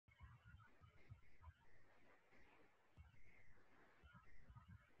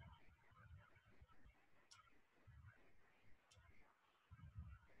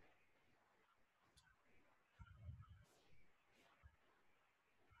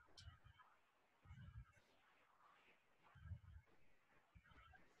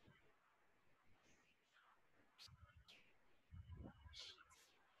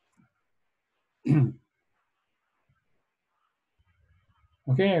Okay,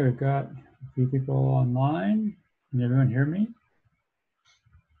 we've got a few people online. Can everyone hear me?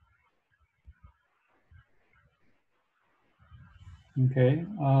 Okay.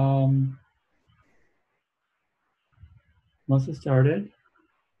 Once it started,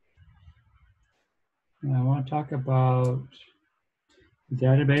 I want to talk about the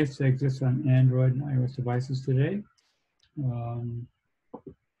database that exists on Android and iOS devices today.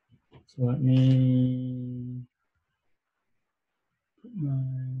 So let me put my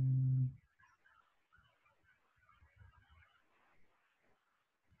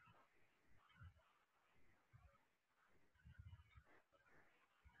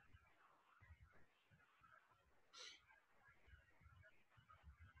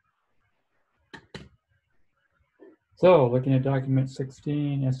So looking at document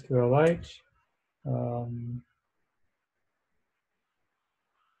 16, SQLite.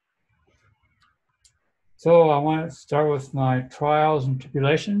 So I want to start with my trials and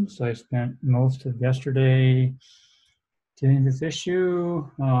tribulations. I spent most of yesterday dealing with this issue.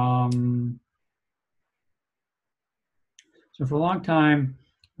 So for a long time,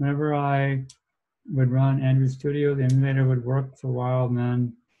 whenever I would run Android Studio, the emulator would work for a while, and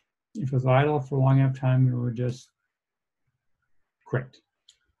then if it was idle for a long enough time, it would just quit.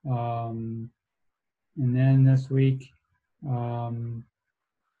 And then this week,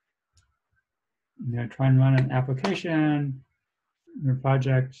 try and run an application or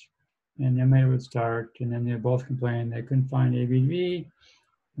project, and the emulator would start, and then they both complained they couldn't find ABV.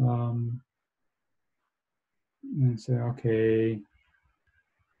 And say, okay,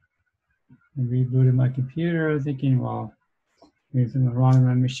 I rebooted my computer, thinking, well, maybe something wrong with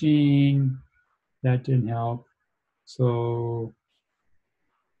my machine. That didn't help. So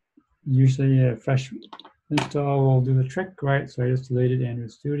usually a fresh install will do the trick, right? So I just deleted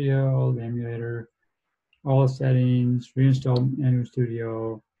Android Studio, the emulator, all the settings, reinstalled Android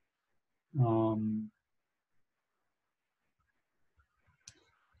Studio.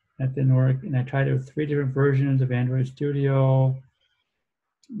 That didn't work, and I tried it with 3 different versions of Android Studio.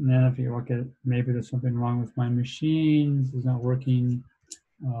 And then I figured, okay, maybe there's something wrong with my machine. This is not working.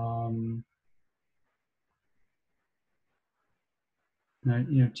 I,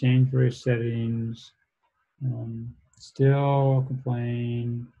 change various settings. Still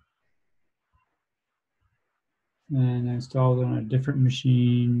complain. And I installed it on a different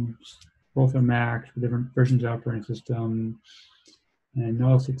machine. Both are Macs with different versions of the operating system, and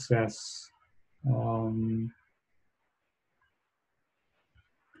no success. Well,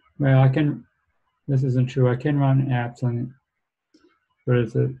 I can. This isn't true. I can run apps on it, but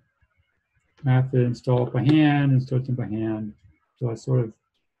it's a I have to install it by hand and start them by hand. So it's sort of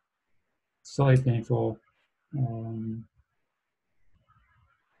slightly painful.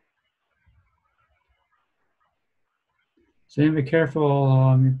 So be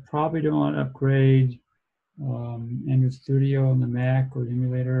careful. You probably don't want to upgrade Android Studio on the Mac or the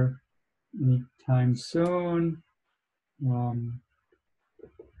emulator anytime soon.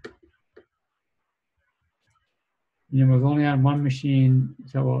 It was only on one machine,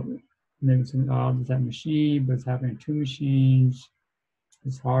 so well, maybe something odd with that machine, but it's happening on 2 machines.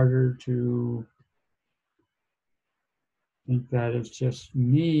 It's harder to think that it's just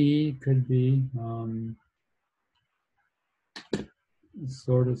me. It could be. It's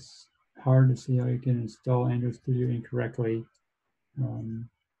sort of hard to see how you can install Android Studio incorrectly.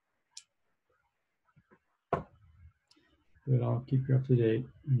 But I'll keep you up to date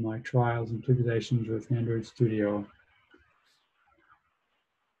in my trials and tribulations with Android Studio.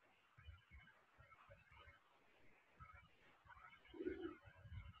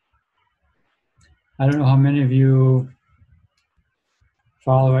 I don't know how many of you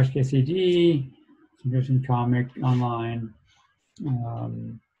follow HKCD, Interesting Comic online.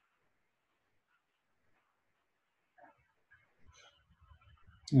 And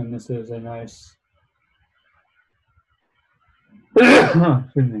this is a nice,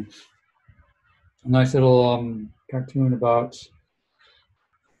 excuse me, a nice little cartoon about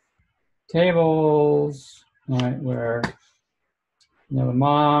tables, right, where the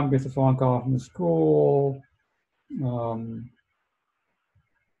mom gets a phone call from the school,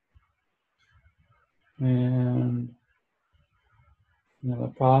 and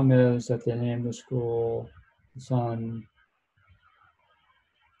the problem is that they named the school the son,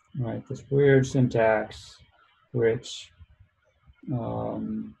 right? This weird syntax, which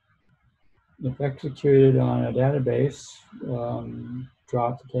if executed on a database,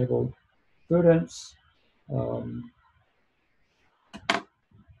 drop the table students,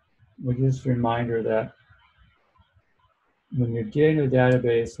 which is a reminder that when you're dealing with a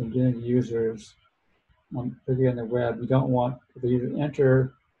database and dealing with users, particularly on the web, you don't want the user to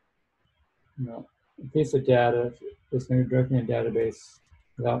enter, a piece of data that's going to be directly in a database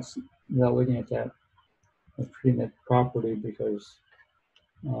without looking at that and treating that properly, because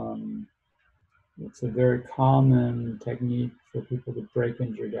it's a very common technique for people to break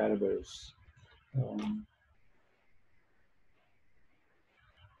into your database.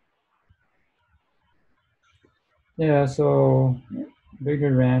 Yeah, so Big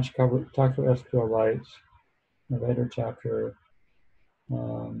Red Ranch talked about SQLite in a later chapter.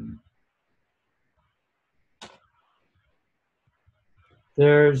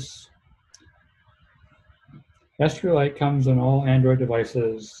 There's SQLite comes on all Android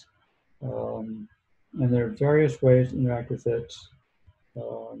devices, and there are various ways to interact with it.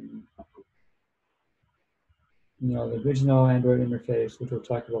 The original Android interface, which we'll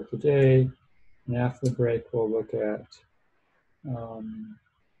talk about today, and after the break, we'll look at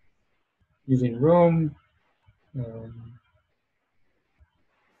using Room.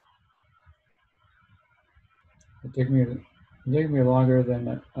 It took me longer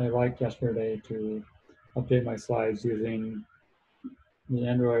than I liked yesterday to update my slides using the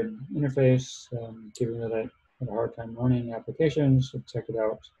Android interface, given that I had a hard time running applications. So check it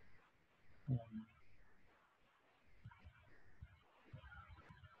out.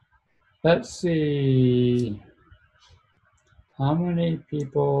 Let's see. How many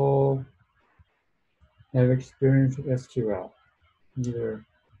people have experience with SQL? Either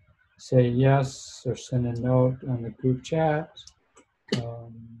say yes or send a note on the group chat.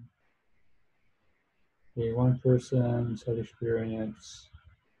 One person said experience.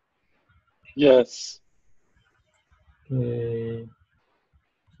 Yes. Okay.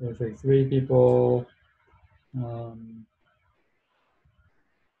 So it's like 3 people. 2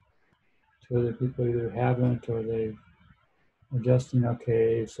 other people either haven't or they've adjusting.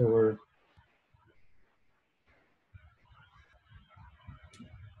 Okay, so we're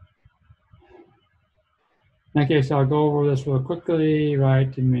okay. So I'll go over this real quickly, right?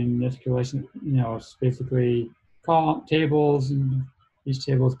 I mean, SQL, it's basically tables, and each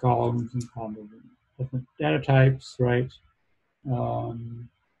table is columns and columns, different data types, right?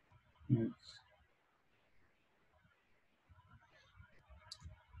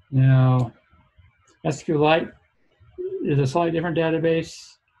 Now, SQLite is a slightly different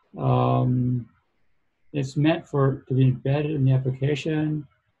database. It's meant to be embedded in the application,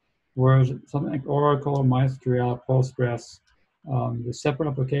 whereas something like Oracle, MySQL, Postgres, the separate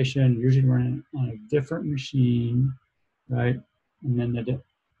application usually running on a different machine, right? And then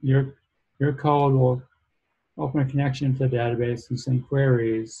your code will open a connection to the database and send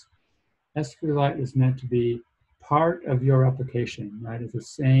queries. SQLite is meant to be part of your application, right? It's the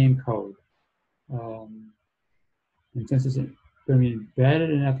same code. And since it's going to be embedded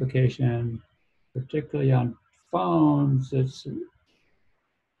in an application, particularly on phones, it's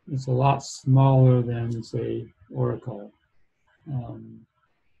a lot smaller than, say, Oracle. And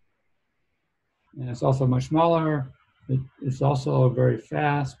it's also much smaller. It's also very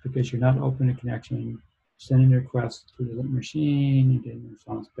fast because you're not opening a connection, sending a request to the machine, and getting a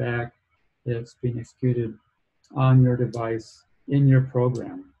response back. It's being executed on your device in your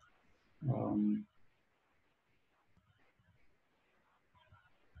program.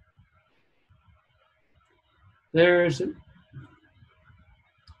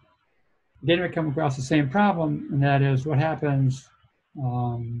 Again, we come across the same problem, and that is what happens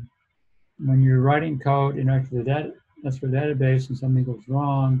when you're writing code into the database and something goes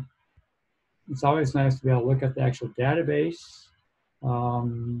wrong. It's always nice to be able to look at the actual database.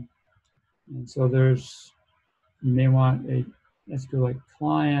 And so you may want a SQLite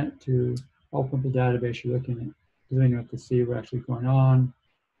client to open the database you're looking at to see what's actually going on.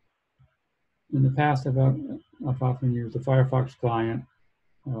 In the past, I've often used the Firefox client.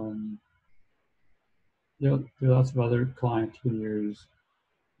 There are lots of other clients you can use.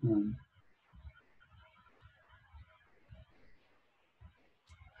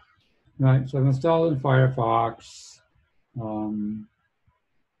 Right, so I've installed in Firefox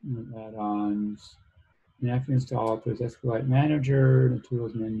add-ons. And after you install it, there's SQLite Manager, the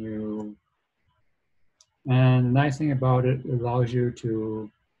Tools menu. And the nice thing about it allows you to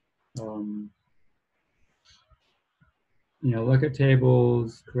look at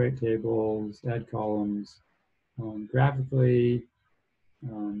tables, create tables, add columns, graphically.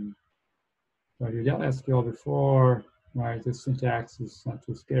 If you've dealt with SQL before, right, the syntax is not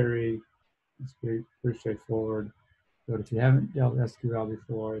too scary. It's pretty straightforward. But if you haven't dealt with SQL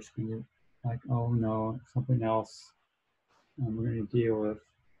before, it's going to be like, oh no, something else we're going to deal with.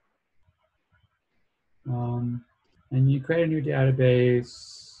 And you create a new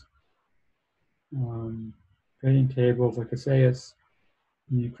database, creating tables. Like I say,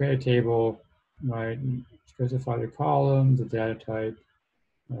 you create a table, right? You specify the columns, the data type,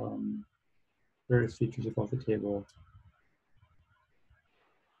 various features about the table.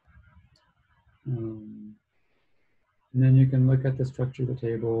 And then you can look at the structure of the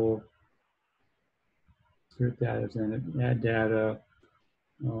table, insert data in it, add data,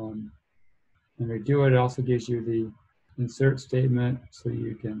 and redo it. It also gives you the insert statement, so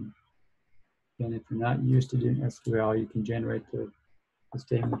you can, and if you're not used to doing SQL, you can generate the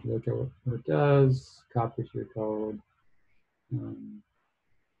statement to look at what it does, copy it to your code. You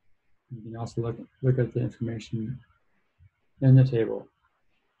can also look at the information in the table.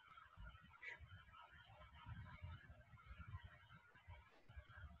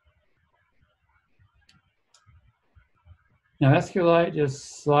 Now, SQLite is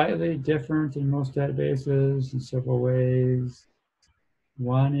slightly different than most databases in several ways.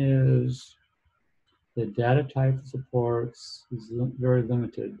 One is the data type it supports is very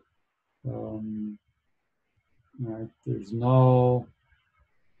limited. Right, there's no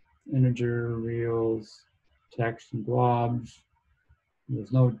integer, reals, text, and blobs.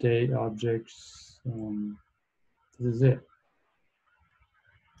 There's no date objects. This is it.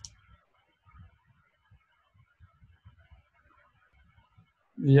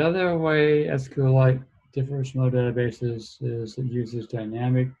 The other way SQLite differs from other databases is it uses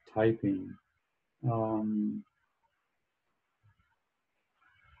dynamic typing.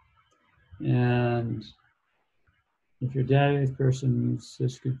 And if you're a database person,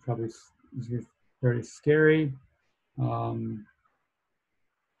 this could probably be very scary. You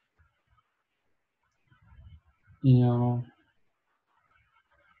know,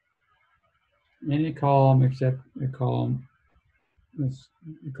 any column except a column with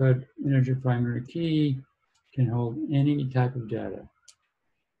declared integer primary key can hold any type of data.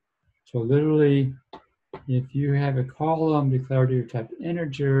 So literally, if you have a column declared to your type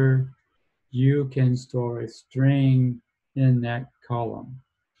integer, you can store a string in that column.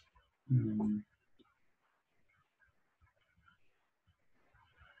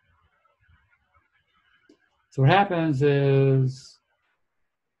 So what happens is,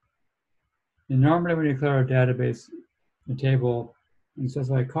 normally when you declare a database, a table, and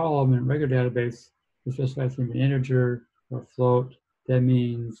specify a column in a regular database, you specify from an integer or float. That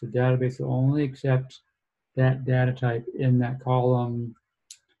means the database will only accept that data type in that column.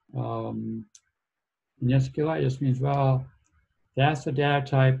 In SQLite, just means, well, that's the data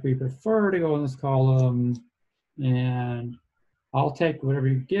type we prefer to go in this column, and I'll take whatever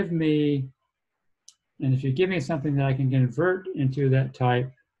you give me, and if you give me something that I can convert into that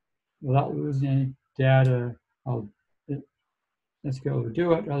type without losing any data, SQL will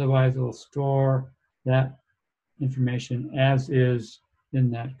do it. Otherwise, it will store that information as is in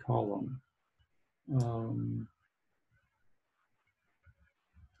that column.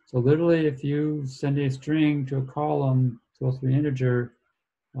 So literally, if you send a string to a column supposed to be an integer,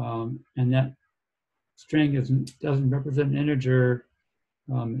 and that string doesn't represent an integer,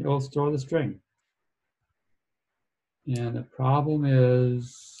 it will store the string. And the problem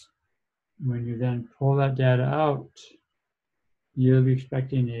is, when you then pull that data out, you'll be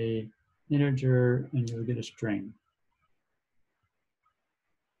expecting a integer and you'll get a string.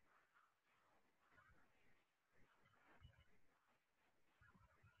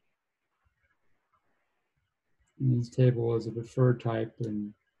 And this table is a preferred type, but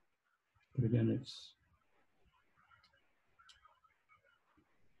again, it's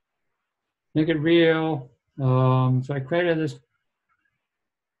make it real. So I created this.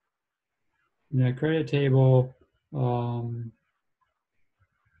 I created a table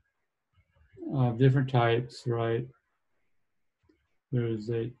of different types, right? There's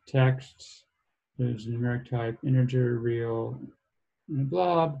a text, there's a numeric type, integer, real, and a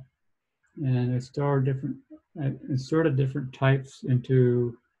blob, and I inserted different types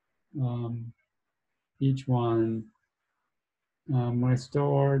into each one. When I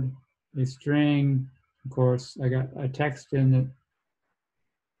stored a string, of course, I got a text in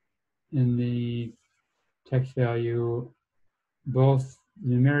the text value. Both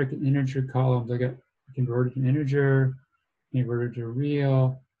numeric and integer columns I got converted to integer, converted to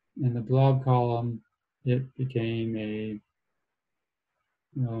real, and the blob column, it became a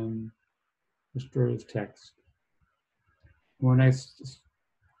stored as text. When I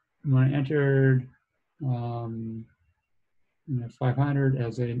entered 500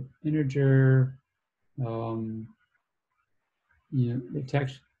 as an integer, the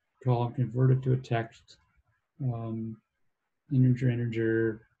text column converted to a text,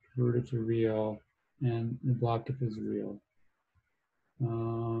 integer, converted to real, and the block if is real.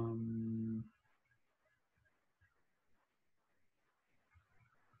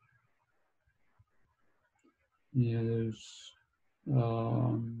 Yeah, there's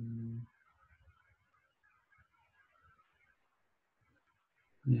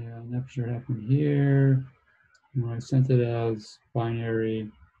yeah, I'm not sure what happened here. When I sent it as binary,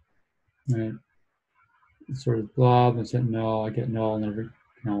 right, it's sort of blob, I sent null, I get null in every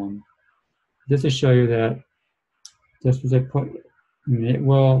column. Just to show you that just as I put, it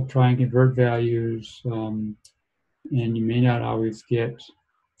will try and convert values, and you may not always get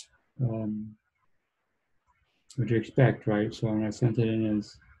what you expect, right? So when I sent it in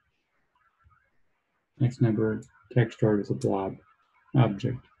as X number, text stored as a blob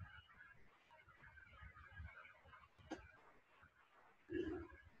object.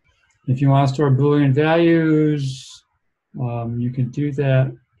 If you want to store Boolean values, you can do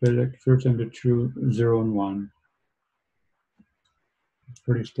that, but it converts them to true 0 and 1. It's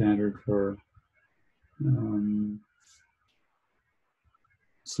pretty standard for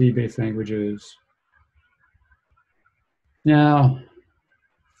C-based languages. Now,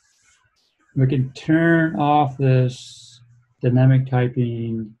 we can turn off this dynamic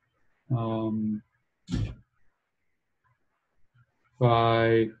typing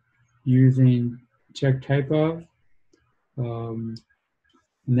by using check type of, and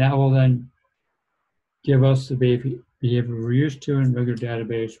that will then give us the behavior we're used to in regular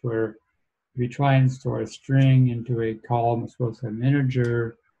database, where if you try and store a string into a column that's supposed to have an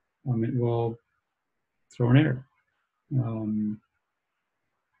integer, it will throw an error.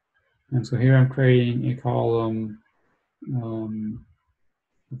 And so here I'm creating a column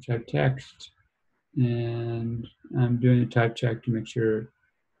type text, and I'm doing a type check to make sure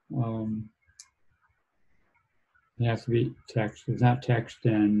it has to be text. If it's not text,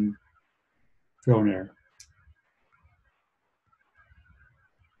 then throw an error.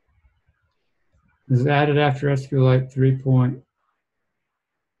 This is added after SQLite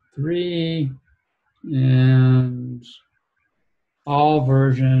 3.3, and all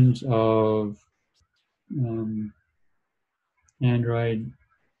versions of Android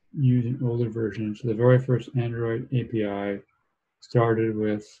using older versions. So the very first Android API started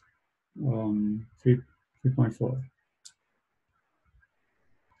with 3.4.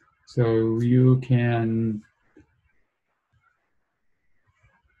 So you can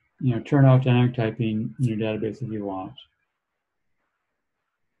turn off dynamic typing in your database if you want.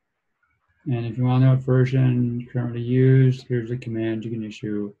 And if you want to know what version currently used, here's a command you can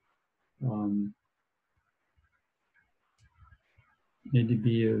issue.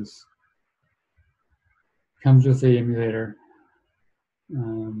 ADB comes with the emulator.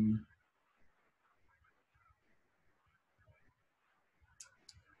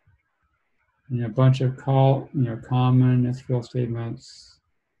 A bunch of common SQL statements,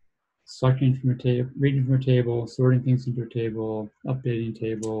 selecting from a table, reading from a table, sorting things into a table, updating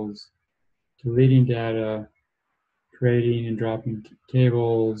tables, deleting data, creating and dropping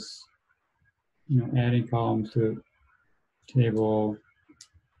tables, adding columns to a table.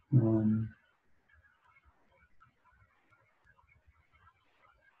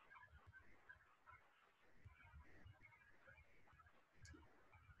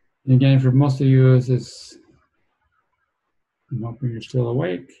 Again, for most of you, I'm hoping you're still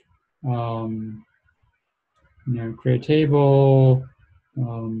awake. Create a table,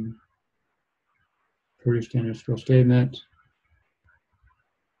 produce standard SQL statement.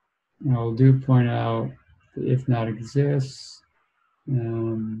 I'll do point out that if not exists.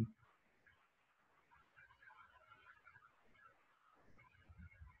 Why?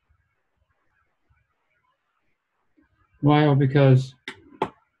 Well, because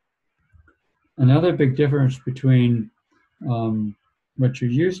another big difference between what you're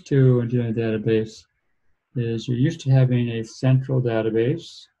used to in doing a database is you're used to having a central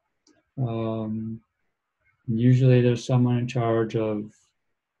database. Usually there's someone in charge of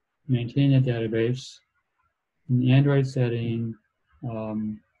maintaining a database. In the Android setting,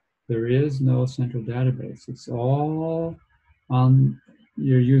 there is no central database. It's all on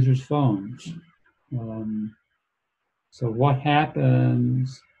your users' phones. So what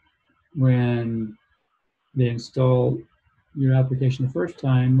happens when they install your application the first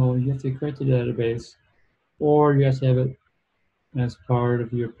time? Well, you have to create the database, or you have to have it as part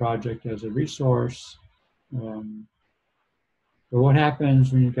of your project as a resource. But what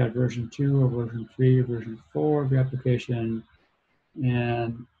happens when you've got version 2 or version 3 or version 4 of your application,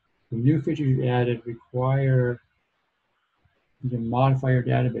 and the new features you added require you to modify your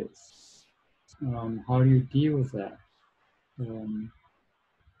database? How do you deal with that?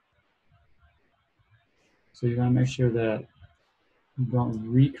 So you want to make sure that you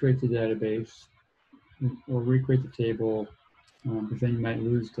don't recreate the database or recreate the table, because then you might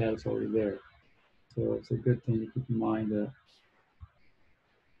lose data that's already there. So it's a good thing to keep in mind that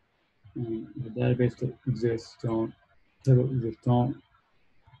the database that exists, don't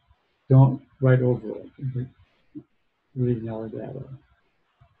write over it, reading all the data.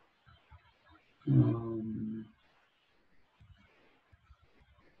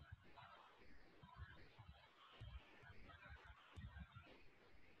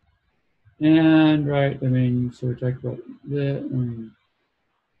 And right, I mean, so we talked about that.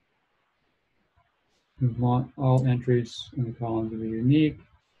 We want all entries in the column to be unique.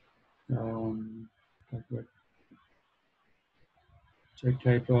 Talk about check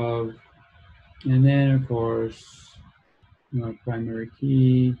type of, and then of course, primary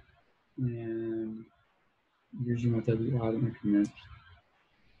key, and using what the auto increment.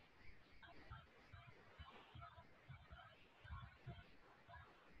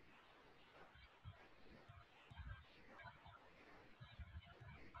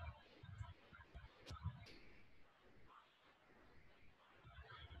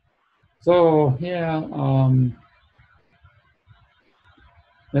 So yeah,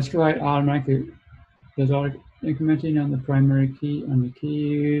 SQLite automatically does auto incrementing on the primary key on the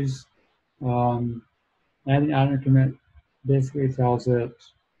keys. Adding auto increment basically tells it,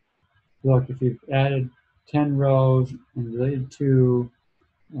 look, if you've added 10 rows and deleted 2,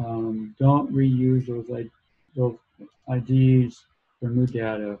 don't reuse those IDs for new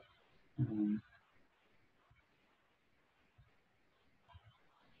data.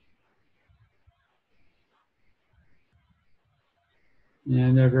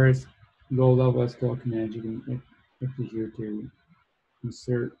 And there are various low-level SQL commands you can execute to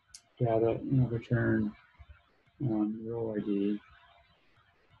insert data, return row ID.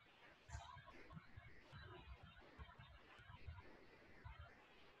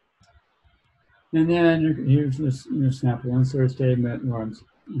 And then here's this sample insert statement where I'm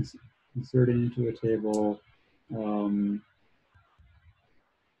inserting into a table.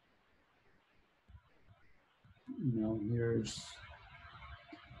 Here's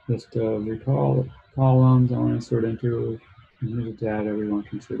just recall columns I want to insert into, and here's the data we want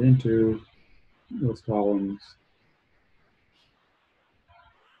to insert into those columns.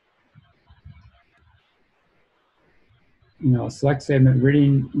 Select statement,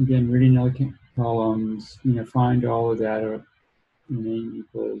 reading all the columns, find all the data, name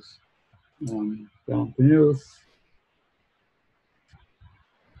equals down beneath.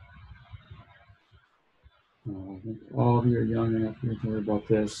 I think all of you are young enough to hear about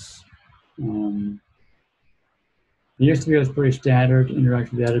this. It used to be pretty standard to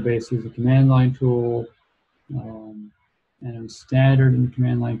interact with databases with a command line tool. And it was standard in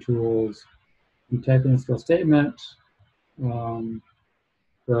command line tools. You type in a SQL statement,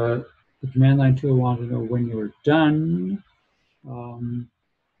 but the command line tool wanted to know when you were done.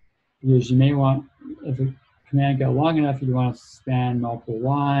 Because you may want, if a command got long enough, you'd want to span multiple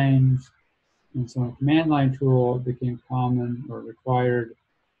lines. And so in a command line tool, it became common or required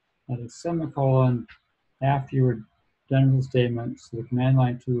at a semicolon after you were done with the statement, so the command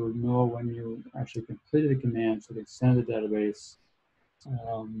line tool would know when you actually completed the command, so they send the database.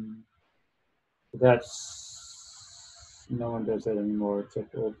 That's, no one does that anymore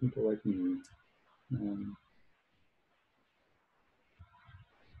except old people like me.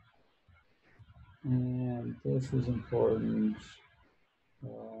 And this is important.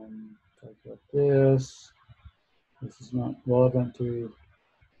 Talk about this. This is not relevant to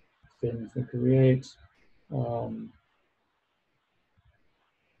statements we create.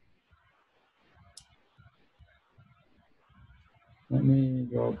 Let me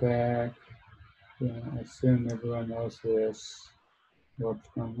go back. I assume everyone knows this. Whoops,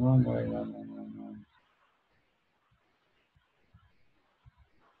 going wrong way. No.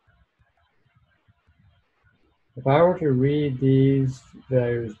 If I were to read these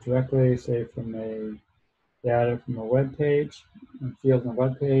values directly, say from a data from a web page, a field on a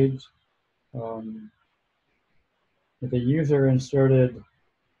web page, if a user inserted,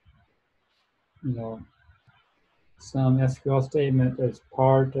 some SQL statement as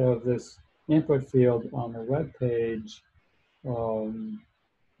part of this input field on the web page,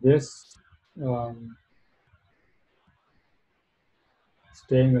 this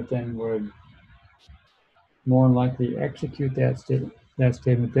statement then would more likely execute that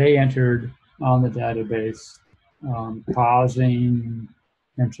statement they entered on the database, causing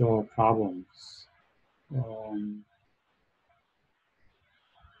potential problems.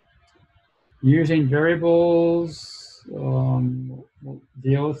 Using variables, we'll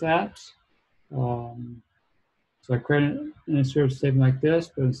deal with that. So I create an insert statement like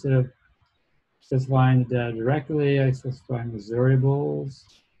this, but instead of specifying the data directly, I specify those variables.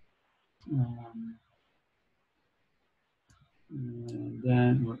 And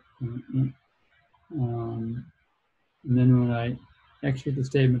then when I execute the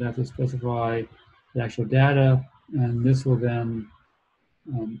statement, I have to specify the actual data, and this will then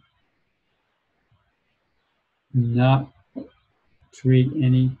not treat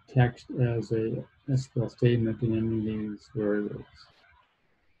any text as a SQL statement in any of these variables.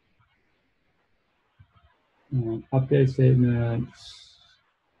 Update statements.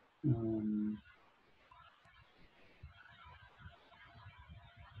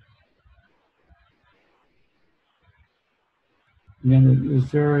 Again, there's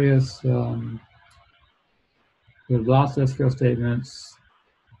various, there's lots of SQL statements.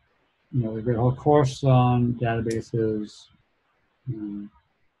 We've got a whole course on databases. And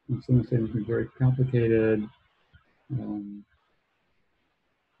some of the things are very complicated.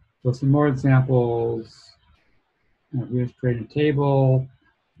 So some more examples. We just create a table,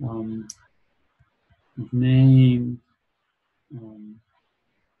 with name, I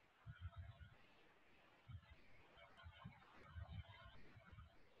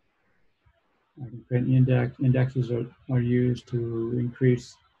can create an index. Indexes are used to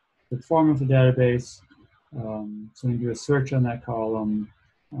increase the performance of the database. So you can do a search on that column.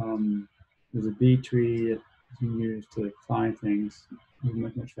 There's a B tree that you can use to find things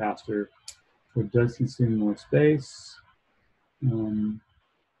much, much faster. So it does consume more space.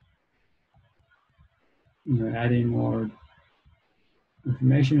 Adding more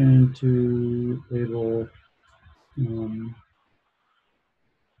information into the table.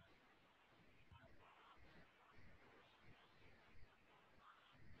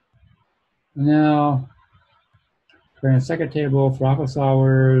 Now, create a second table for office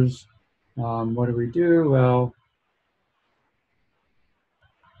hours. What do we do? Well,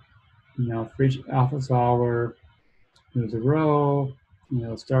 for each office hour, there's a row,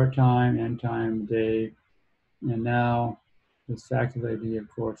 start time, end time, day, and now this faculty ID, of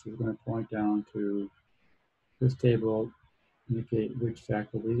course, is going to point down to this table, indicate which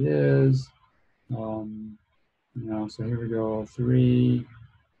faculty it is. So here we go, 3,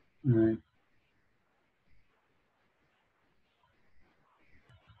 all right.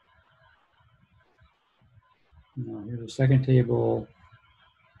 Here's the second table,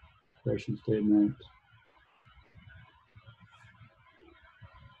 creation statement.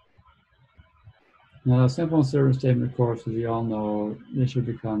 Now, a simple service statement, of course, as you all know, the issue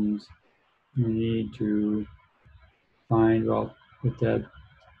becomes you need to find, well, what that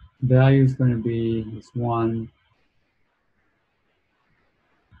value is going to be. It's 1.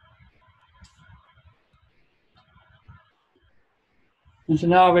 And so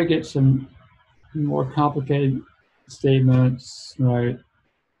now we get some more complicated statements, right?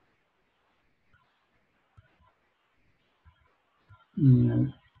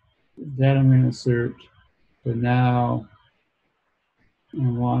 That I'm going to insert, but now I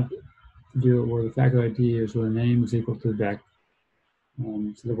want to do it where the faculty ID is where the name is equal to the back.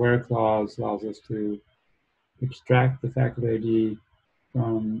 So the where clause allows us to extract the faculty ID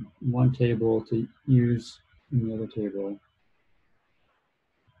from one table to use in the other table.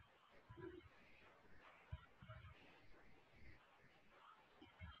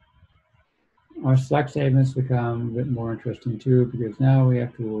 Our select statements become a bit more interesting too, because now we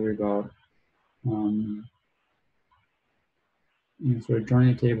have to worry about sort of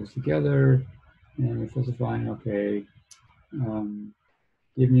joining tables together, and we're specifying, okay,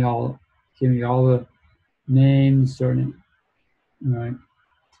 give me all the names starting right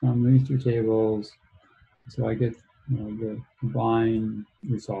from these two tables, so I get the combined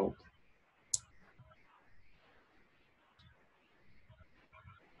result.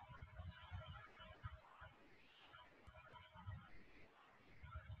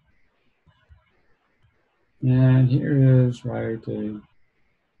 And here is well,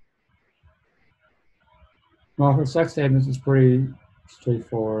 for select statements, it's pretty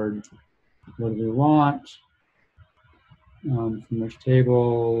straightforward. What do we want? From which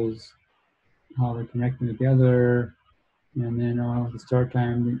tables? How they're connecting together? And then the start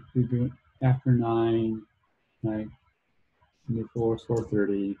time we do after 9, right? Before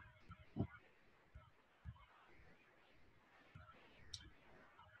 4:30.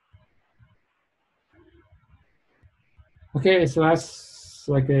 Okay, so that's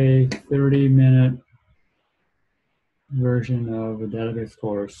like a 30-minute version of a database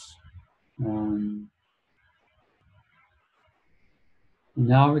course. Now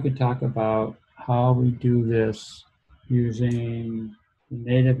we can talk about how we do this using the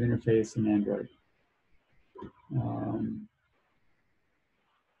native interface in Android.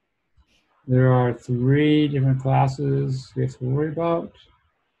 There are 3 different classes we have to worry about.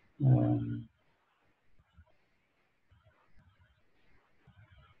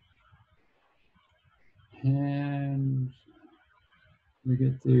 And we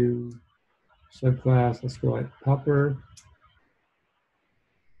get to subclass SQLite helper.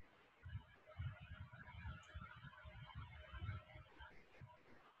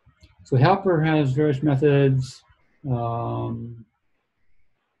 So helper has various methods.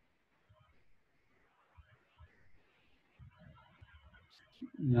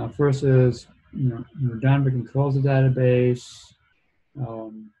 First is, when we're done, we can close the database.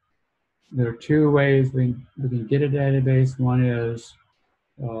 There are 2 ways we can get a database. One is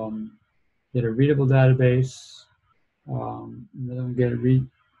get a readable database. Another one, get a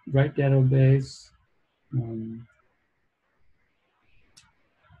write database.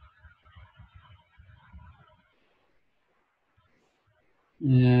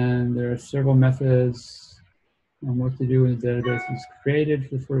 And there are several methods on what to do when the database is created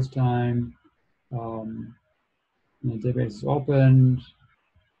for the first time. The database is opened.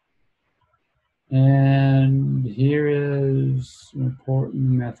 And here is an important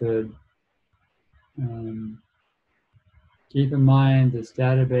method. Keep in mind this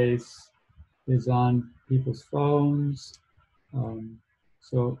database is on people's phones.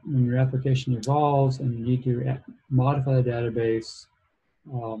 So when your application evolves and you need to modify the database,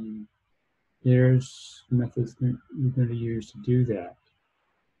 here's the methods you're going to use to do that.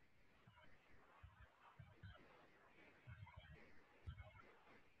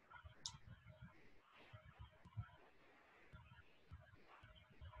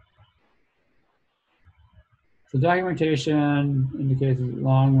 So documentation indicates a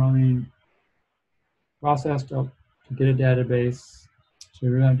long-running process to get a database. So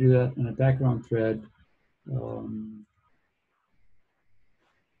we're going to do that in a background thread.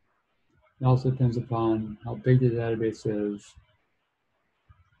 It also depends upon how big the database is.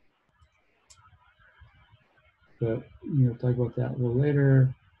 But we'll talk about that a little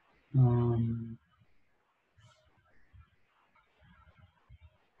later.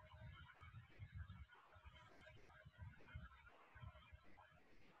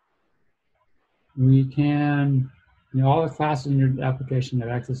 We can, all the classes in your application have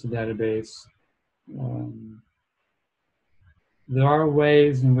access to the database. There are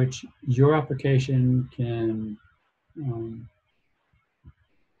ways in which your application can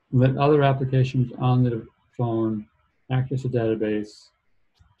let other applications on the phone access the database.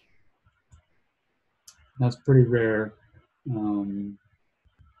 That's pretty rare. And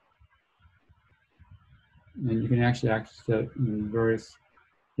you can actually access that in various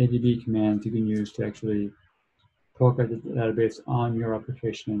ADB commands you can use to actually poke at the database on your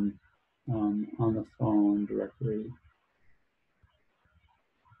application on the phone directly.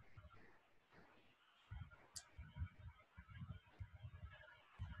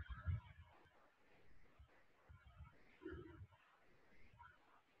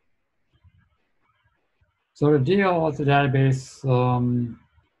 So to deal with the database,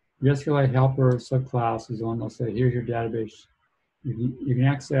 your SQLite helper subclass is the one that'll say, here's your database you can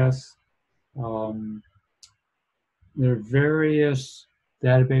access. There are various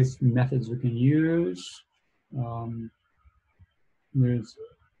database methods we can use. There's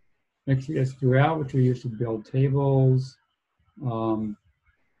SQL, which we use to build tables.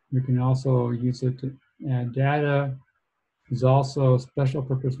 We can also use it to add data. There's also special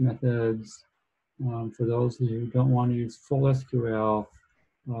purpose methods for those who don't want to use full SQL,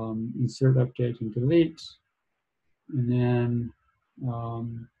 insert, update, and delete. And then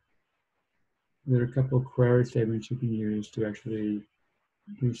there are a couple of query statements you can use to actually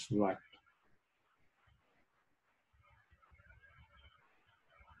do select.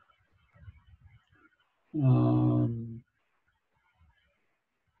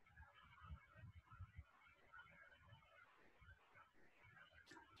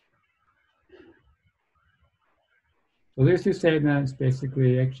 So these 2 statements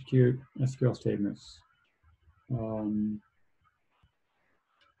basically execute SQL statements.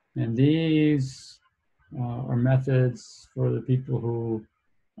 And these are methods for the people who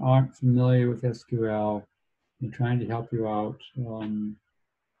aren't familiar with SQL and trying to help you out.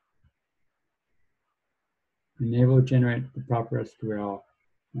 Enable to generate the proper SQL.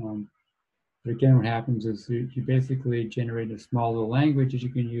 But again, what happens is you basically generate a small little language that you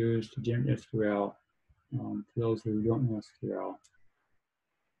can use to generate SQL for those who don't know SQL.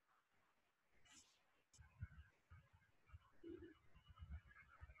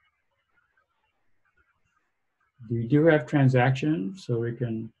 We do have transactions, so we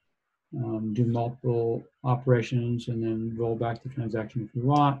can do multiple operations, and then roll back the transaction if you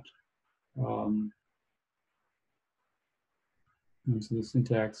want. And so the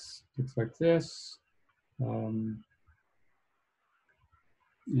syntax looks like this. And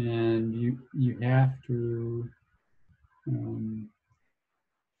you have to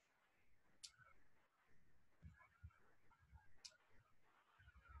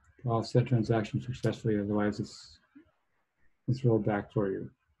set transaction successfully, otherwise it's rolled back for you.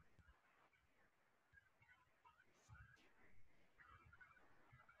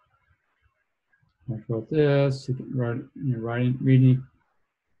 Talk about this. Reading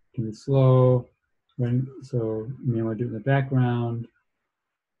can be slow. So you may want to do it in the background.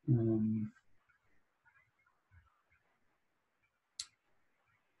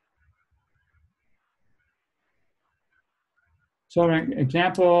 So an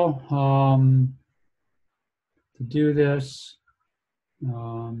example to do this,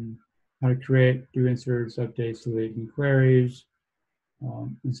 how to create, do inserts, updates, delete, and queries.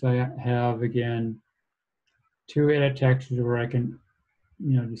 And so I have, again, 2 edit texts where I can,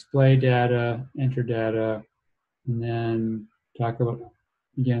 display data, enter data, and then talk about,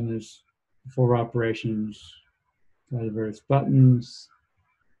 again, there's 4 operations, the various buttons.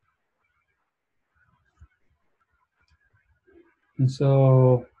 And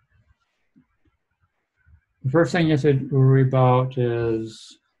so the first thing you have to worry about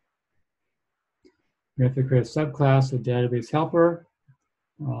is we have to create a subclass of database helper.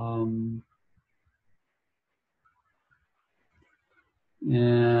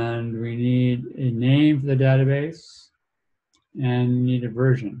 And we need a name for the database and need a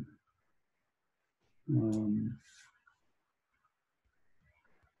version.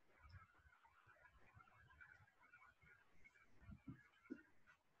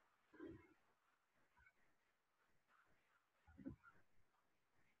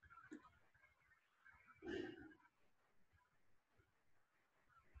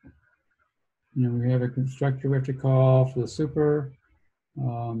 We have a constructor we have to call for the super.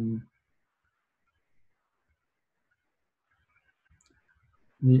 The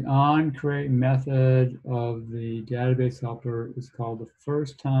onCreate method of the database helper is called the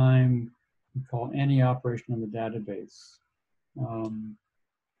first time we call any operation on the database. And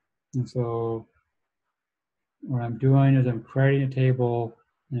so what I'm doing is I'm creating a table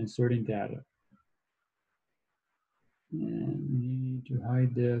and inserting data. And we need to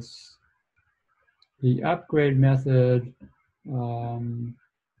hide this. The upgrade method,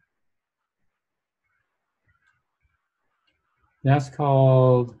 that's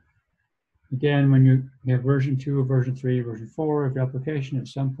called, again, when you have version 2 or version 3 or version 4 of your application, at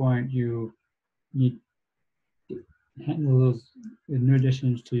some point you need to handle those new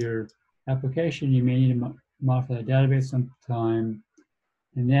additions to your application. You may need to modify the database sometime,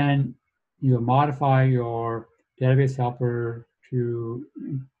 and then you'll modify your database helper to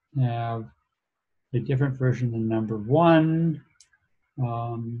have a different version than number 1.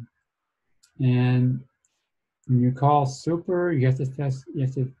 And when you call super, you have to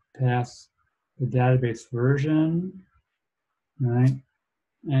pass the database version, right?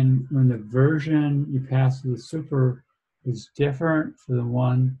 And when the version you pass to the super is different for the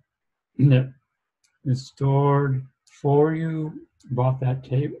one that is stored for you about that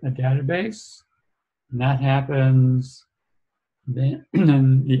database, and that happens, then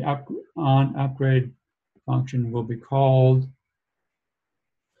the upgrade function will be called,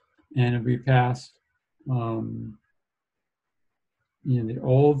 and it'll be passed the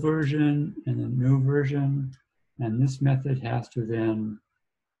old version and the new version, and this method has to then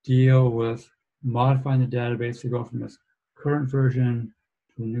deal with modifying the database to go from this current version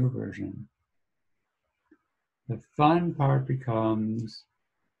to the new version. The fun part becomes,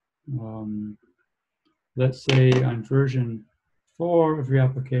 let's say on version 4 of your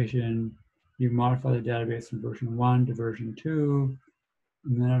application, you modify the database from version 1 to version 2,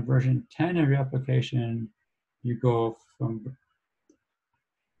 and then on version 10 of your application, you go from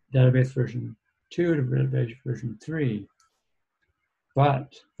database version 2 to database version 3.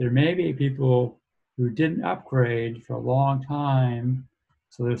 But there may be people who didn't upgrade for a long time,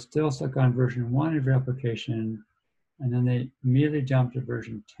 so they're still stuck on version 1 of your application, and then they immediately jump to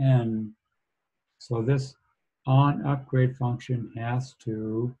version 10. So this onUpgrade function has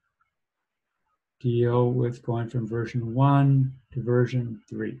to deal with going from version 1 to version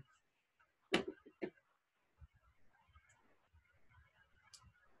 3.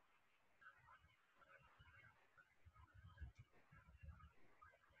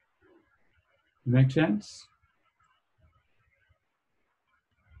 Make sense?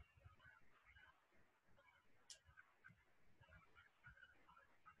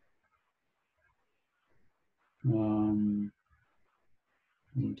 We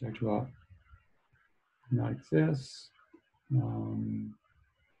talked about not exists.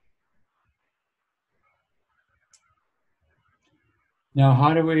 Now,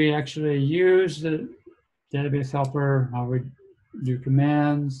 how do we actually use the database helper? How we do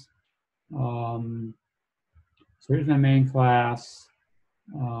commands? So here's my main class.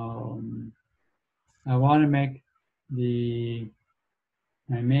 I want to make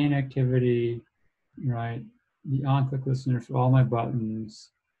my main activity, right, the on-click listener for all my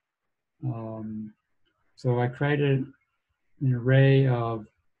buttons. So I created an array of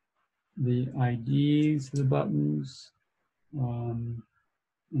the IDs for the buttons, and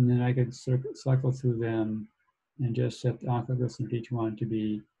then I could cycle through them and just set the on-click listener for each one to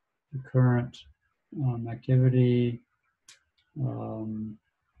be the current activity. And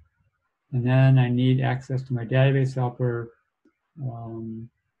then I need access to my database helper.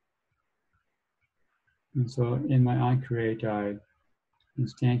 And so in my onCreate, I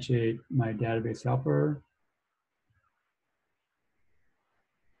instantiate my database helper.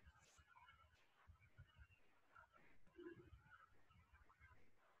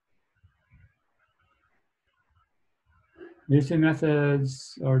 These two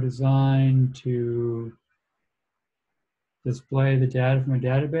methods are designed to display the data from a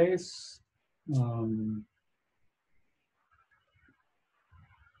database.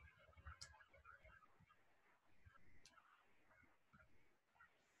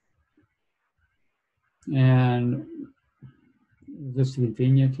 And just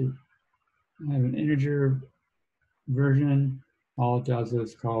convenient to have an integer version. All it does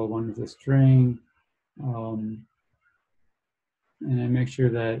is call one with a string. And I make sure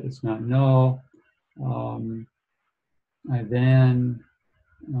that it's not null. I then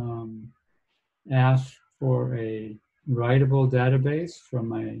ask for a writable database from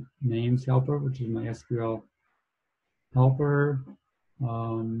my names helper, which is my SQL helper.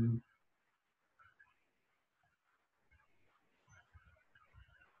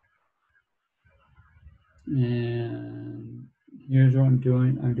 And here's what I'm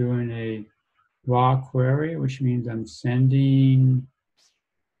doing. I'm doing a raw query, which means I'm sending,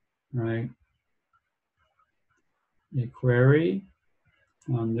 right, a query.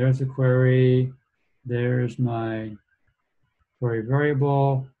 There's a query. There's my query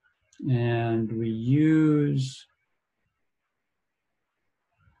variable. And we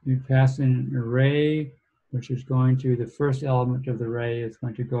pass in an array, which is going to, the first element of the array is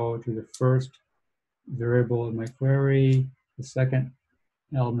going to go to the first variable of my query. The second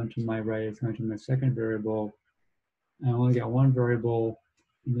element of my array is going to my second variable. I only got one variable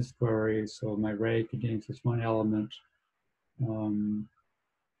in this query, so my array contains just one element. And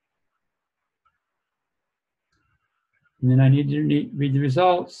then I need to read the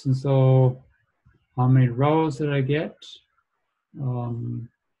results. And so how many rows did I get? And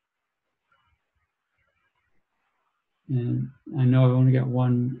I know I've only got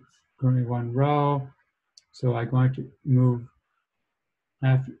currently one row. So I'm going to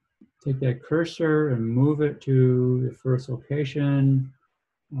have to take that cursor and move it to the first location,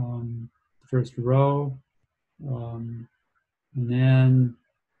 the first row, and then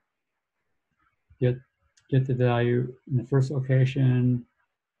get the value in the first location,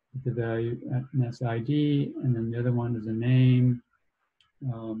 get the value, and that's ID, and then the other one is a name.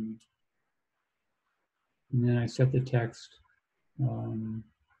 And then I set the text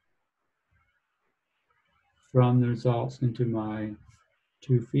from the results into my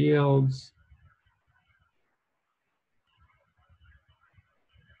two fields.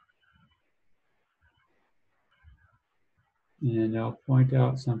 And I'll point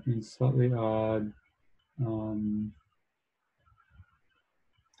out something slightly odd. I'm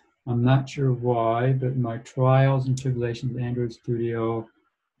not sure why, but my trials and tribulations of Android Studio,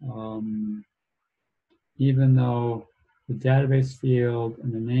 even though the database field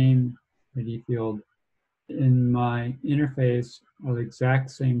and the name ID field in my interface are the exact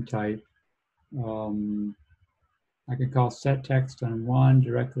same type, I could call set text on one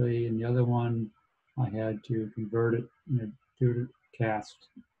directly, and the other one I had to convert it, do the cast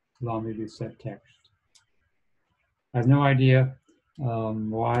to allow me to do set text. I have no idea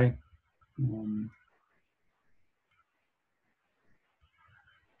why.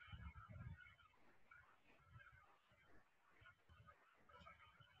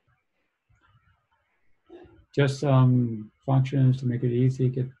 Just some functions to make it easy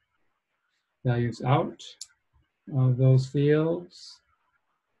to get values out of those fields.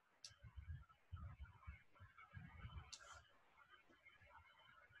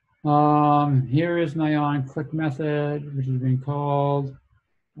 Here is my onClick method, which has been called.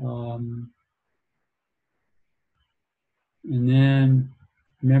 And then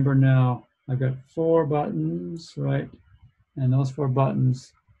remember now, I've got 4 buttons, right? And those 4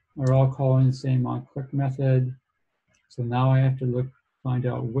 buttons are all calling the same onClick method. So now I have to find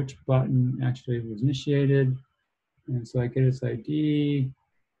out which button actually was initiated. And so I get its ID,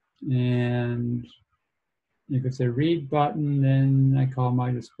 and if it's a read button, then I call my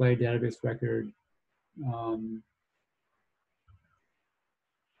display database record.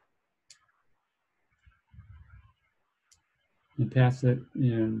 And pass it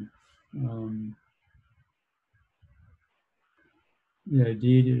in the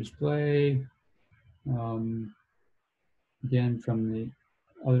ID to display. Again, from the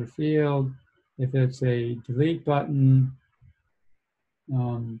other field. If it's a delete button,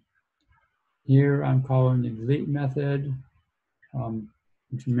 here I'm calling the delete method,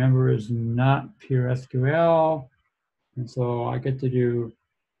 which remember is not pure SQL. And so I get to do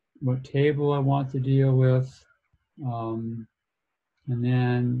what table I want to deal with. And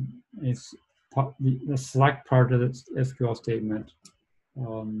then it's the select part of the SQL statement. I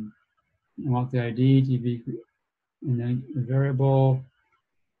want the ID to be in the variable.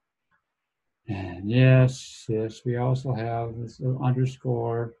 And yes, we also have this little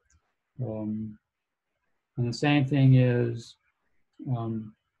underscore. And the same thing is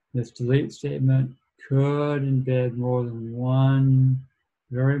this delete statement could embed more than one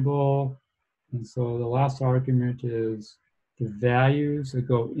variable. And so the last argument is the values that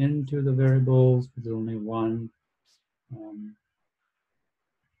go into the variables with only one.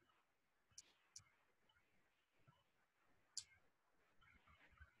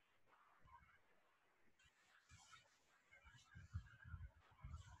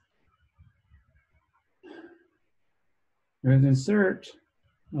 With insert,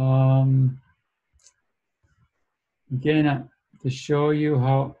 again, to show you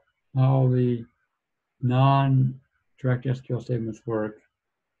how the non-direct SQL statements work.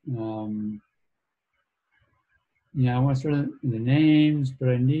 Yeah, I want to start in the names, but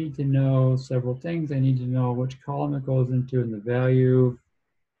I need to know several things. I need to know which column it goes into and the value.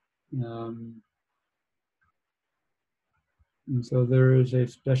 And so there is a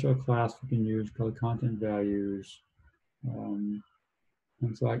special class we can use called content values. And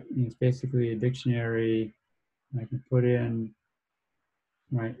so it's basically a dictionary. I can put in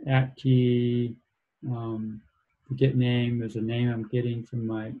my @ key. The get name is a name I'm getting from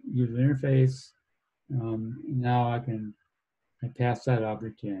my user interface. Now I pass that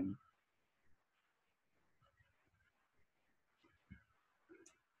object in.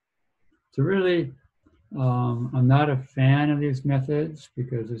 So really, I'm not a fan of these methods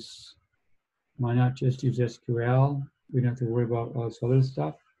because why not just use SQL? We don't have to worry about all this other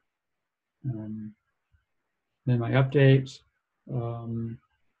stuff. Then my updates,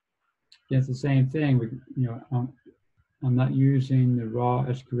 it's the same thing. I'm not using the raw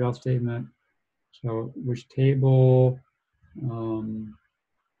SQL statement. So which table,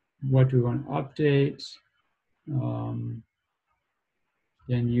 what do we want to update?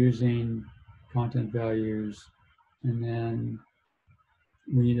 Then using content values, and then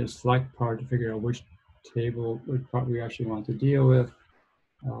we need a select part to figure out which part we actually want to deal with.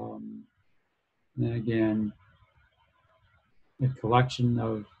 And then again, a collection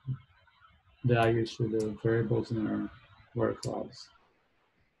of values for the variables in our where clause.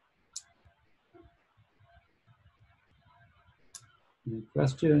 Any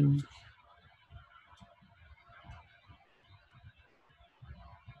questions?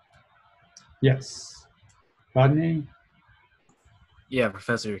 Yes. Rodney? Yeah,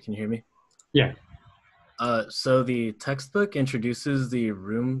 Professor, can you hear me? Yeah. So the textbook introduces the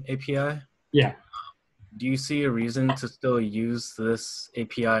Room API. Yeah. Do you see a reason to still use this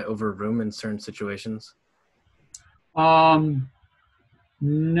API over Room in certain situations? No.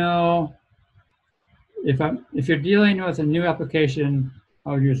 If you're dealing with a new application,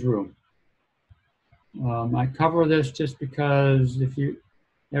 I would use Room. I cover this just because if you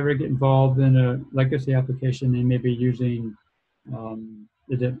ever get involved in a legacy application, they may be using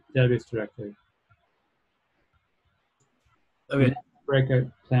the database directly. Okay. Break, I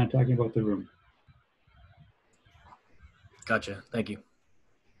plan on talking about the Room. Gotcha. Thank you.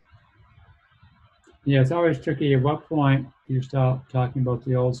 Yeah, it's always tricky. At what point do you stop talking about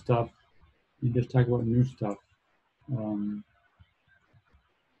the old stuff and just talk about new stuff?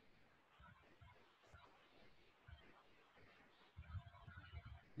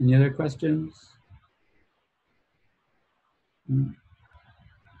 Any other questions?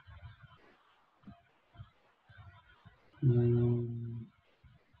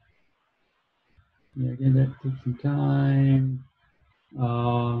 Yeah, again, that takes some time.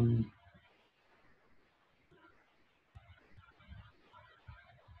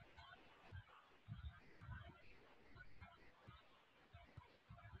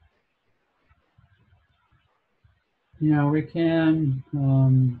 We can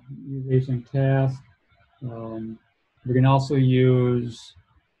use async task. We can also use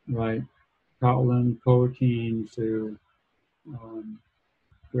Kotlin coroutines to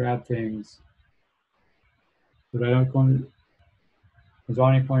grab things. But as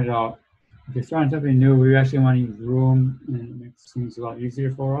Ronnie pointed out, if you're starting something new, we actually want to use Room, and it makes things a lot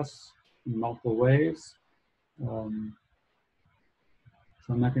easier for us in multiple ways. So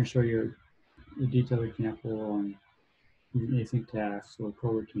I'm not going to show you a detailed example on using async tasks or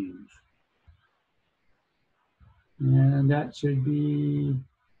coroutines. And that should be,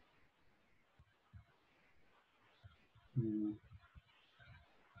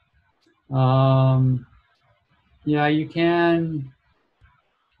 yeah, you can,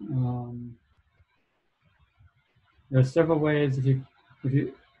 there are several ways. If you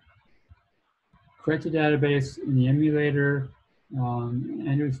create a database in the emulator,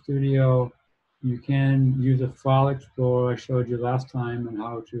 Android Studio, you can use a file explorer I showed you last time on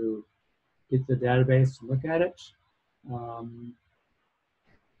how to get the database to look at it.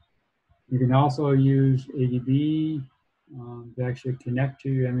 You can also use ADB to actually connect to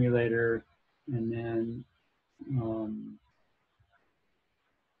your emulator and then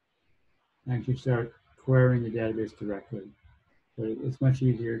actually start querying the database directly. But it's much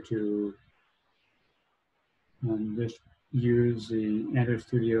easier to just use the Android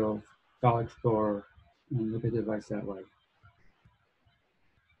Studio File Explorer and look at the device that way.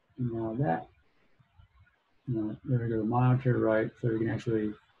 Now there we go, monitor, right? So you can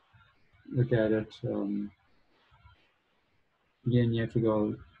actually look at it. Again, you have to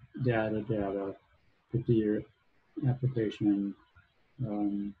go data, get to your application,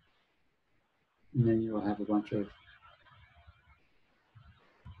 and then you'll have a bunch of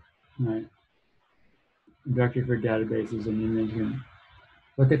directory for databases, and then you can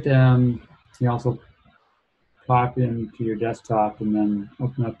look at them. You also pop into your desktop and then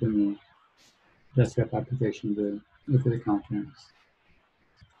open up in the desktop application to look at the contents.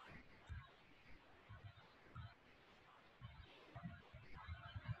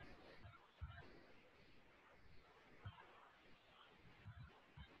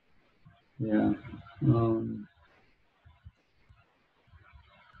 Yeah.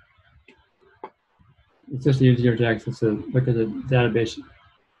 It's just easier to access to look at the database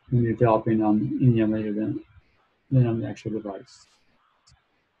when you're developing in the emulator than on the actual device.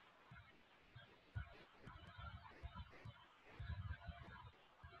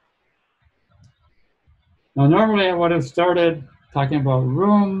 Now, normally I would have started talking about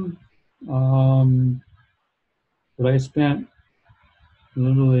Room, but I spent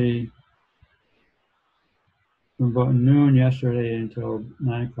literally from about noon yesterday until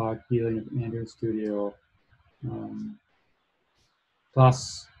 9 o'clock dealing with Android Studio.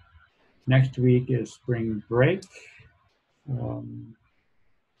 Plus, next week is spring break. So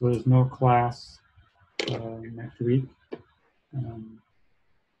there's no class next week.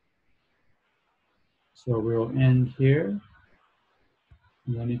 So we'll end here.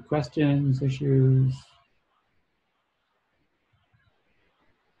 Any questions, issues?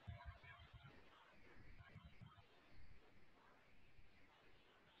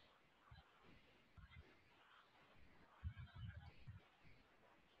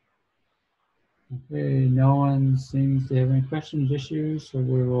 Okay, no one seems to have any questions, issues, so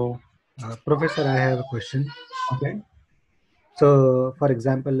we will. Professor, I have a question. Okay. So, for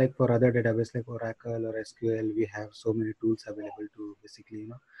example, like for other database like Oracle or SQL, we have so many tools available to basically,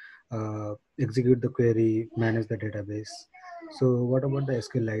 execute the query, manage the database. So, what about the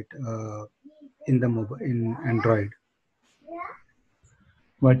SQLite in the mobile in Android?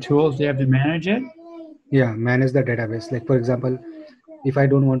 What tools do you have to manage it? Yeah, manage the database. Like for example, if I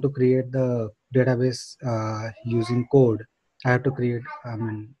don't want to create the database using code, I have to create.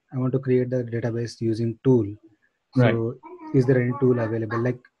 I want to create the database using tool. So, Right. is there any tool available?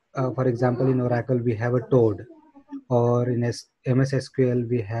 Like, for example, in Oracle we have a Toad, or in MS SQL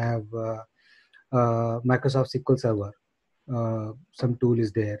we have Microsoft SQL Server. Some tool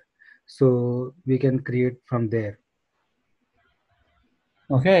is there, so we can create from there.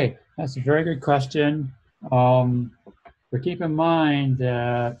 Okay, that's a very good question. But keep in mind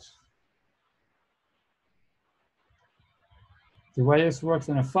that the way this works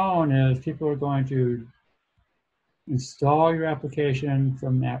on a phone is people are going to install your application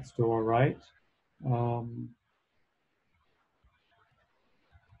from the App Store, right? And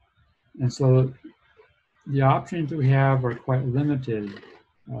so the options we have are quite limited.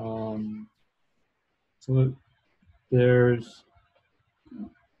 So there's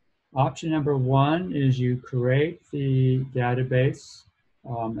option number one is you create the database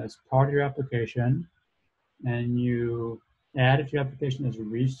as part of your application. and you add it to your application as a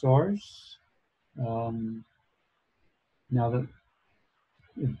resource. Now, the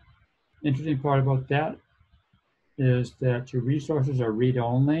interesting part about that is that your resources are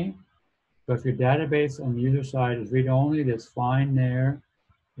read-only. So if your database on the user side is read-only, that's fine there.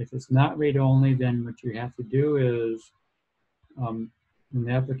 If it's not read-only, then what you have to do is when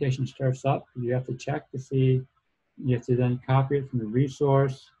the application starts up, you have to check to see, you have to then copy it from the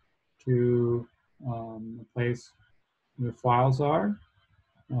resource to the place where the files are,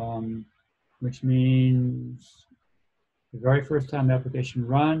 which means the very first time the application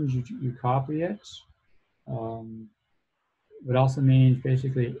runs, you copy it. It also means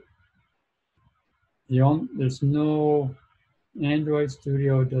basically there's no Android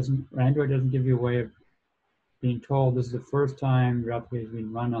doesn't give you a way of being told this is the first time your application is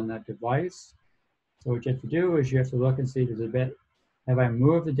being run on that device. So what you have to do is you have to look and see, have I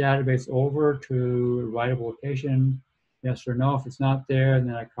moved the database over to a writable location? Yes or no. If it's not there,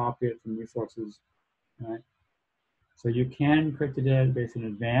 then I copy it from resources, right? So you can create the database in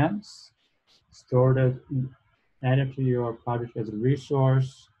advance, store it, add it to your project as a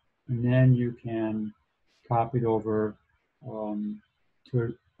resource, and then you can copy it over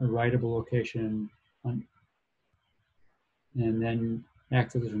to a writable location, and then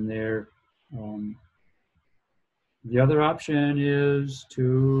access it from there. The other option is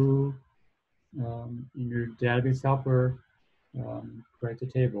to, in your database helper, create the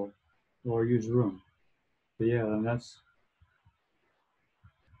table or use Room. But yeah, and that's,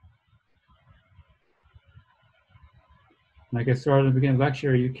 like I started at the beginning of the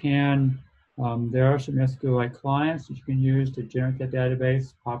lecture, you can, there are some SQLite clients that you can use to generate that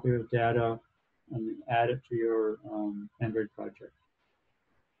database, copy the data, and add it to your Android project.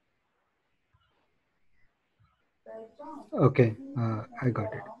 Okay, I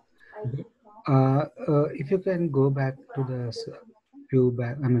got it. If you can go back to the few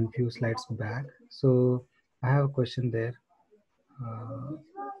slides back. So I have a question there.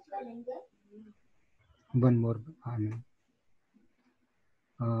 One more.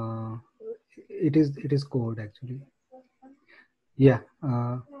 It is code actually. Yeah.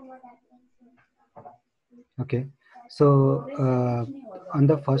 Okay. So on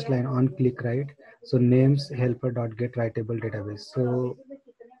the first line, on click right. So names helper dot get writable database. So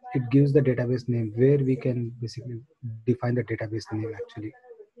it gives the database name where we can basically define the database name actually.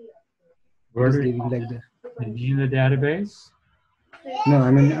 It is giving like the name of the database? No, I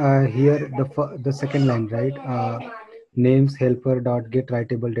mean here the second line, right? Names helper dot get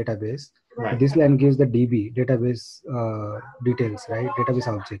writable database. Right. This line gives the DB database details, right? Database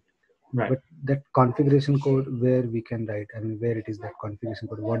object. Right. But that configuration code where we can write, I mean, where it is that configuration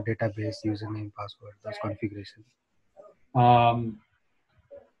code, what database, username, password, those configuration.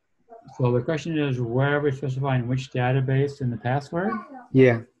 So the question is, where are we specifying which database and the password?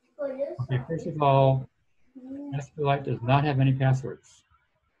 Yeah. Okay, first of all, SQLite does not have any passwords.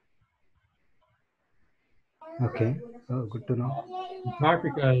 Okay. Oh, good to know. In part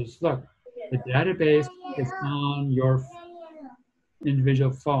because, look, the database is on your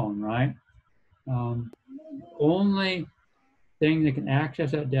individual phone, right? The only thing that can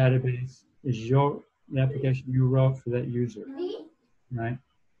access that database is the application you wrote for that user, right?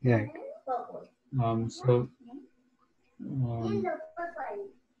 Yeah.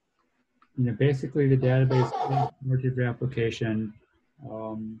 Basically the database is part of your application.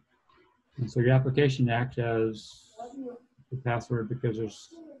 And so your application acts as the password because there's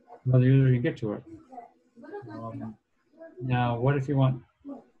no other user can get to it. Now, what if you want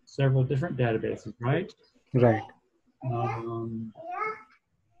several different databases, right? Right.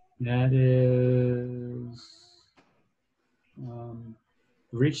 That is,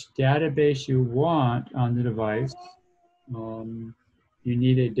 for each database you want on the device, you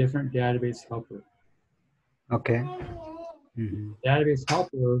need a different database helper. Okay. Database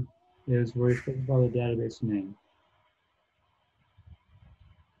helper is where you specify the database name.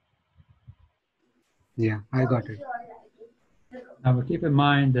 Yeah, I got it. Now, but keep in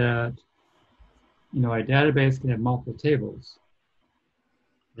mind that a database can have multiple tables.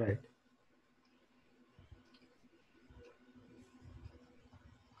 Right.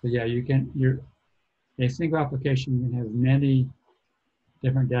 So yeah, a single application can have many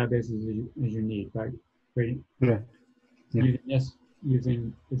different databases as you need, right? Right. Yeah.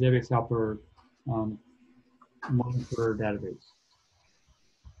 Using the database helper one per database.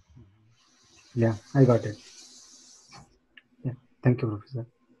 Yeah, I got it. Yeah, thank you, Professor.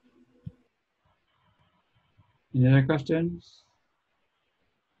 Any other questions?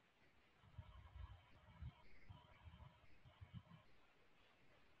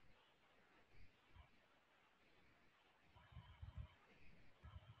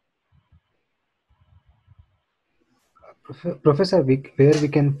 Professor, where we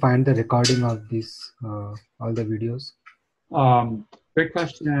can find the recording of this, all the videos? Great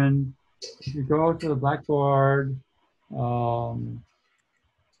question. If you go to the Blackboard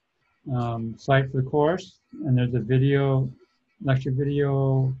site for the course, and there's a video, lecture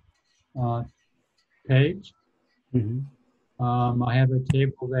video page. I have a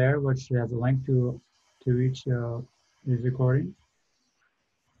table there which has a link to each these recordings.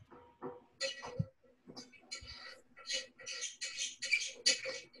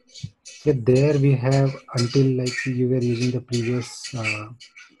 Yeah, there we have until like you were using the previous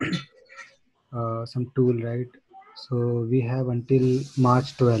some tool, right? So we have until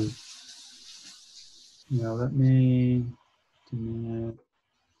March 12. Now let me. Just a minute.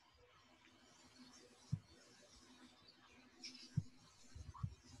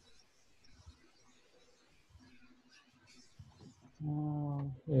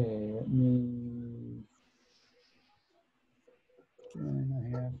 Okay, let me. And I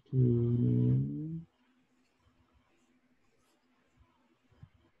have to.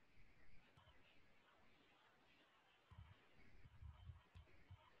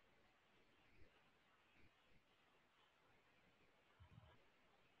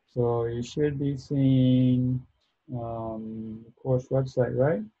 So you should be seeing the course website,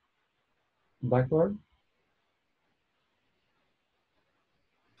 right? Blackboard.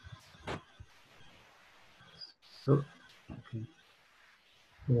 So, okay.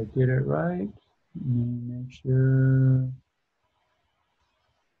 Did I get it right? Let me make sure.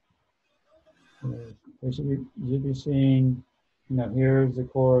 You should be seeing, here's the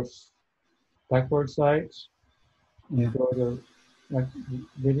course Blackboard sites. And you go to like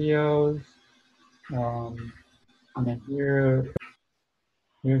videos, and then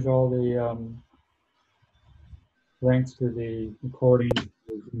here's all the links to the recording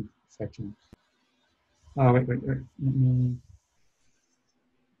sections. Oh, wait. Let me.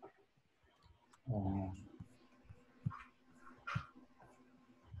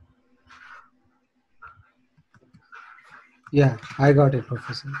 Yeah, I got it,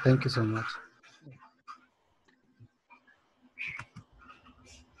 Professor. Thank you so much.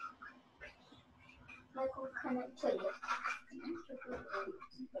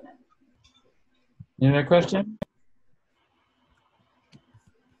 Any other question?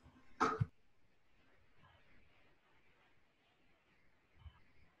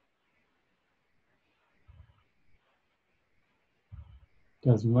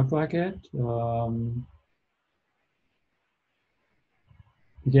 Doesn't look like it.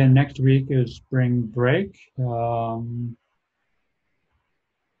 Again, next week is spring break.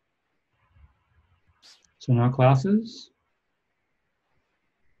 So no classes.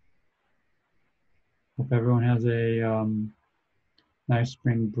 Hope everyone has a nice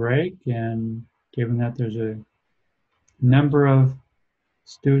spring break, and given that there's a number of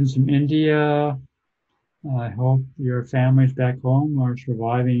students from India, I hope your families back home are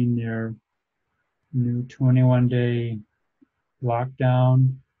surviving their new 21-day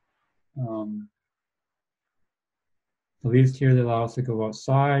lockdown. At least here they allow us to go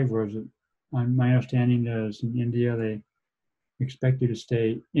outside, whereas my understanding is in India they expect you to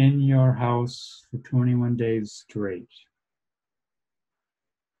stay in your house for 21 days straight.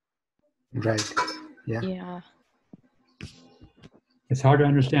 Right. Yeah. Yeah. It's hard to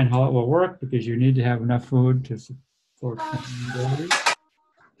understand how it will work because you need to have enough food to support 21 days.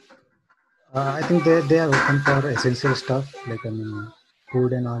 I think they are open for essential stuff, like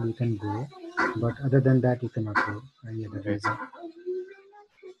food and all you can go, but other than that you cannot go. Any other reason?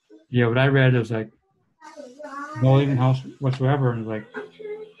 Yeah, what I read is like no leaving house whatsoever, and like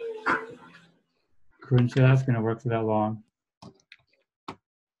couldn't say that's going to work for that long.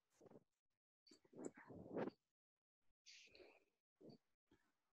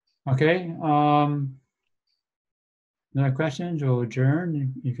 Okay. Another questions? We'll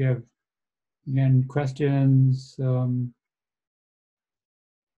adjourn. If you have again questions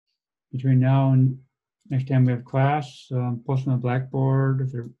between now and next time we have class, post them on Blackboard.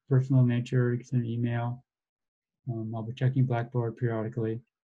 If they're personal in nature, you can send an email. I'll be checking Blackboard periodically.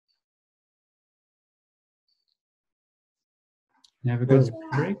 And have a good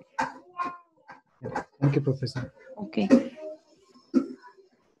break. Thank you, Professor. Okay.